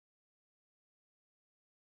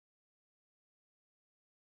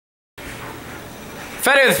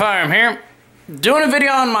Fatty with Firearm here, doing a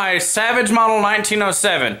video on my Savage Model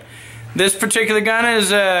 1907. This particular gun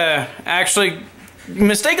is actually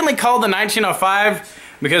mistakenly called the 1905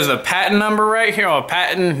 because of the patent number right here, or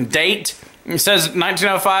patent date. It says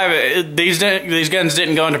 1905. These guns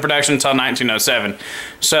didn't go into production until 1907,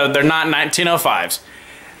 so they're not 1905s.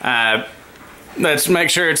 Let's make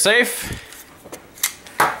sure it's safe.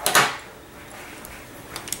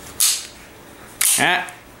 Yeah.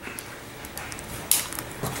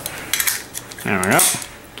 There we go.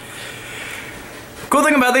 Cool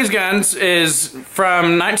thing about these guns is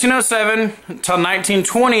from 1907 until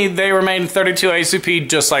 1920 they were made in 32 ACP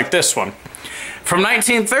just like this one. From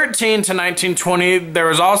 1913 to 1920 there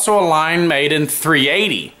was also a line made in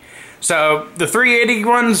 380. So the 380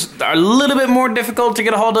 ones are a little bit more difficult to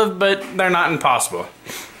get a hold of, but they're not impossible.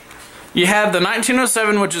 You have the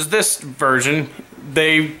 1907, which is this version.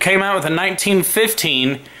 They came out with a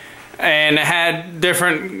 1915 and it had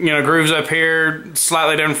different, grooves up here,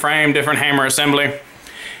 slightly different frame, different hammer assembly.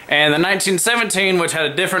 And the 1917, which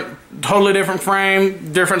had a totally different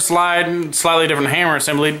frame, different slide, slightly different hammer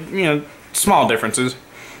assembly, small differences.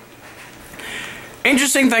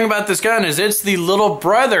 Interesting thing about this gun is it's the little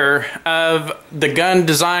brother of the gun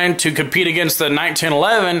designed to compete against the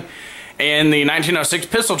 1911 and the 1906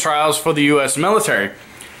 pistol trials for the U.S. military.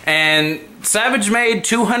 And Savage made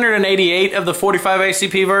 288 of the 45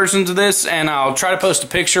 ACP versions of this, and I'll try to post a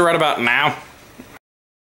picture right about now.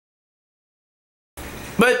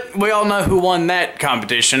 But we all know who won that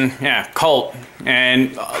competition. Yeah, Colt.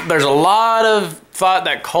 And there's a lot of thought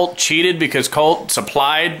that Colt cheated because Colt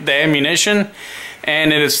supplied the ammunition,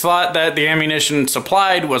 and it is thought that the ammunition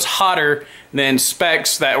supplied was hotter than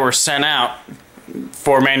specs that were sent out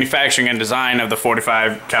for manufacturing and design of the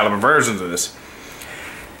 45 caliber versions of this.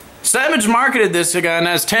 Savage marketed this gun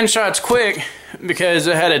as 10 shots quick because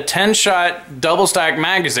it had a 10-shot double-stack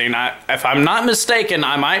magazine. If I'm not mistaken,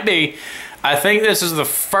 I might be. I think this is the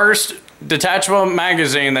first detachable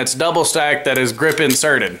magazine that's double-stacked that is grip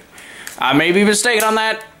inserted. I may be mistaken on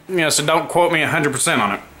that, so don't quote me 100%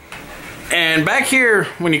 on it. And back here,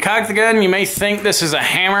 when you cock the gun, you may think this is a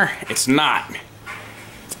hammer. It's not.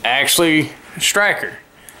 It's actually a striker.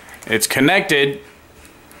 It's connected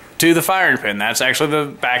to the firing pin. That's actually the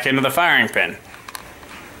back end of the firing pin.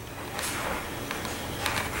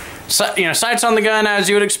 So, sights on the gun, as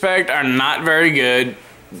you would expect, are not very good.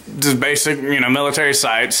 Just basic, military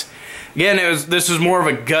sights. Again, this is more of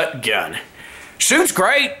a gut gun. Shoots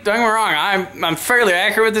great. Don't get me wrong. I'm fairly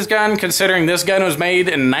accurate with this gun, considering this gun was made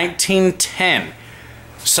in 1910.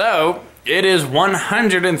 So it is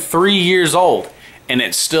 103 years old, and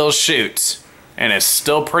it still shoots, and it's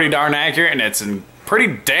still pretty darn accurate, and it's in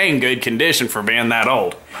pretty dang good condition for being that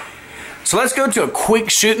old. So let's go to a quick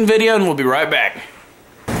shooting video and we'll be right back.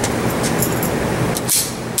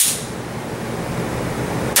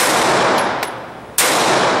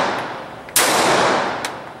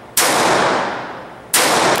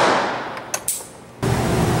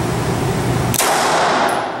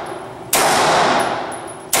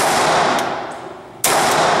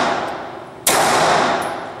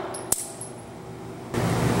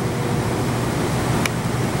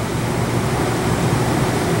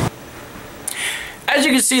 As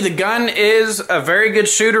you can see, the gun is a very good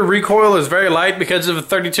shooter. Recoil is very light because of a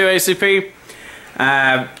 32 ACP.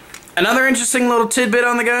 Another interesting little tidbit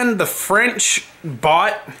on the gun, the French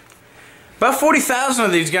bought about 40,000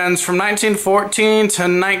 of these guns from 1914 to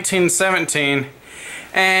 1917.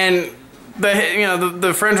 And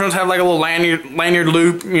the French ones have like a little lanyard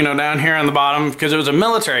loop, down here on the bottom because it was a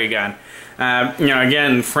military gun.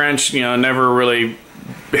 Again, French, never really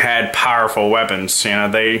had powerful weapons. These are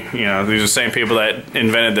the same people that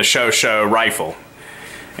invented the show rifle.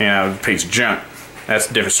 Piece of junk. That's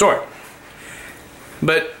a different story.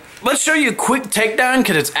 But let's show you a quick takedown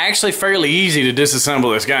because it's actually fairly easy to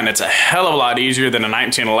disassemble this gun. It's a hell of a lot easier than a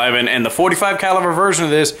 1911, and the 45 caliber version of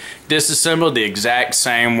this disassembled the exact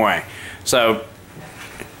same way. So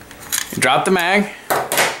drop the mag,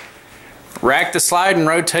 rack the slide, and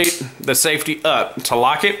rotate the safety up to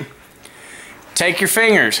lock it. Take your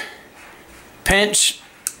fingers, pinch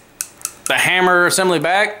the hammer assembly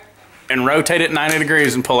back, and rotate it 90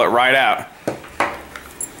 degrees and pull it right out.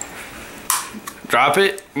 Drop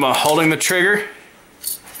it while holding the trigger.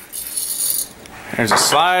 There's a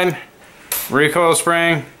slide, recoil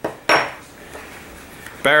spring,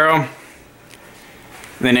 barrel.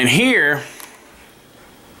 Then in here,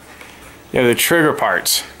 you have the trigger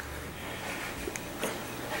parts.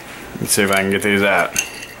 Let's see if I can get these out.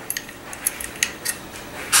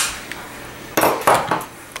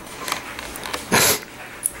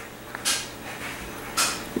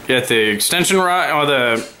 get the extension rod, or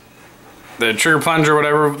the trigger plunger,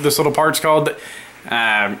 whatever this little part's called.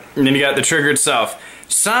 And then you got the trigger itself.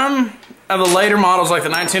 Some of the later models, like the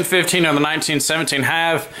 1915 or the 1917,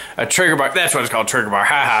 have a trigger bar. That's what it's called, trigger bar.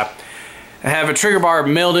 Haha. Have a trigger bar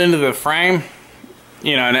milled into the frame.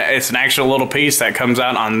 You know, and it's an actual little piece that comes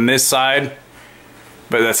out on this side,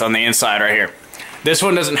 but that's on the inside right here. This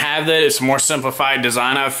one doesn't have that. It's a more simplified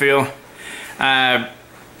design, I feel.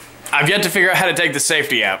 I've yet to figure out how to take the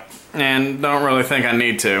safety out, and don't really think I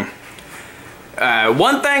need to.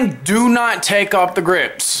 One thing, do not take off the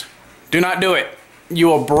grips. Do not do it. You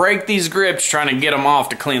will break these grips trying to get them off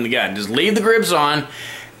to clean the gun. Just leave the grips on.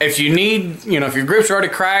 If you need, you know, if your grips are already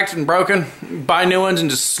cracked and broken, buy new ones and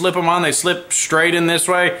just slip them on. They slip straight in this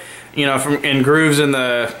way, you know, in grooves in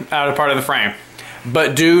the outer part of the frame.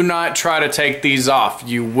 But do not try to take these off.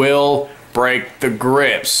 You will break the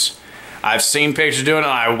grips. I've seen pictures doing it.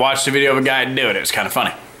 I watched a video of a guy do it. It was kind of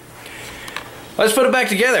funny. Let's put it back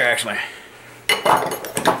together, actually.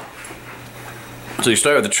 So you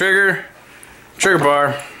start with the trigger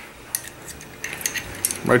bar,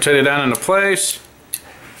 rotate it down into place,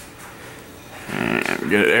 and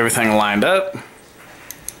get everything lined up.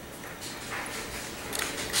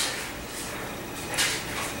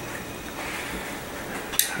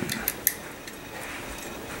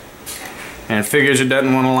 And figures it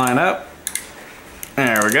doesn't want to line up.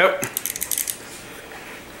 There we go.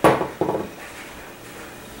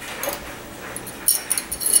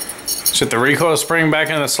 Set the recoil spring back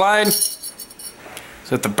into the slide.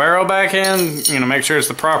 Set the barrel back in, you know, make sure it's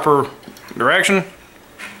the proper direction.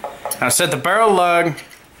 Now set the barrel lug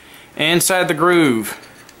inside the groove.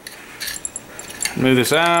 Move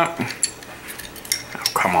this out. Oh,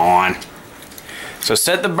 come on. So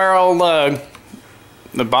set the barrel lug,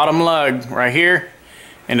 the bottom lug right here,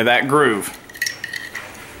 into that groove.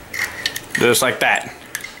 Just like that.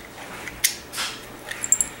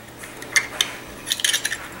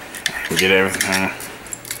 Get everything.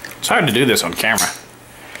 It's hard to do this on camera.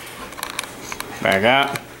 Back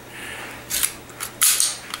out.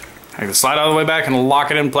 Take the slide all the way back and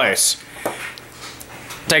lock it in place.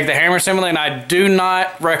 Take the hammer assembly, and I do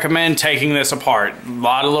not recommend taking this apart. A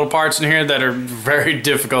lot of little parts in here that are very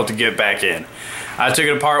difficult to get back in. I took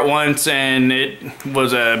it apart once and it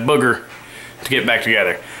was a booger to get back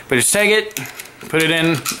together. But just take it, put it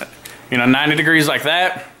in, you know, 90 degrees like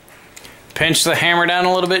that. Pinch the hammer down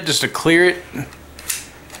a little bit just to clear it.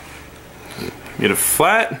 Get it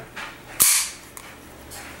flat.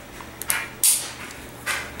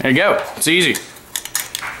 There you go. It's easy.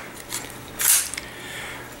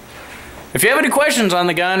 If you have any questions on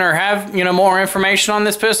the gun or have, you know, more information on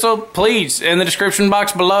this pistol, please, in the description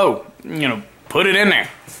box below, you know, put it in there.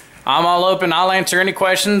 I'm all open. I'll answer any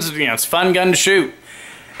questions. You know, it's a fun gun to shoot.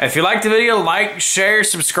 If you liked the video, like, share,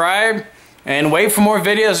 subscribe, and wait for more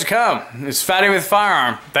videos to come. It's Fatty with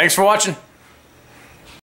Firearm. Thanks for watching.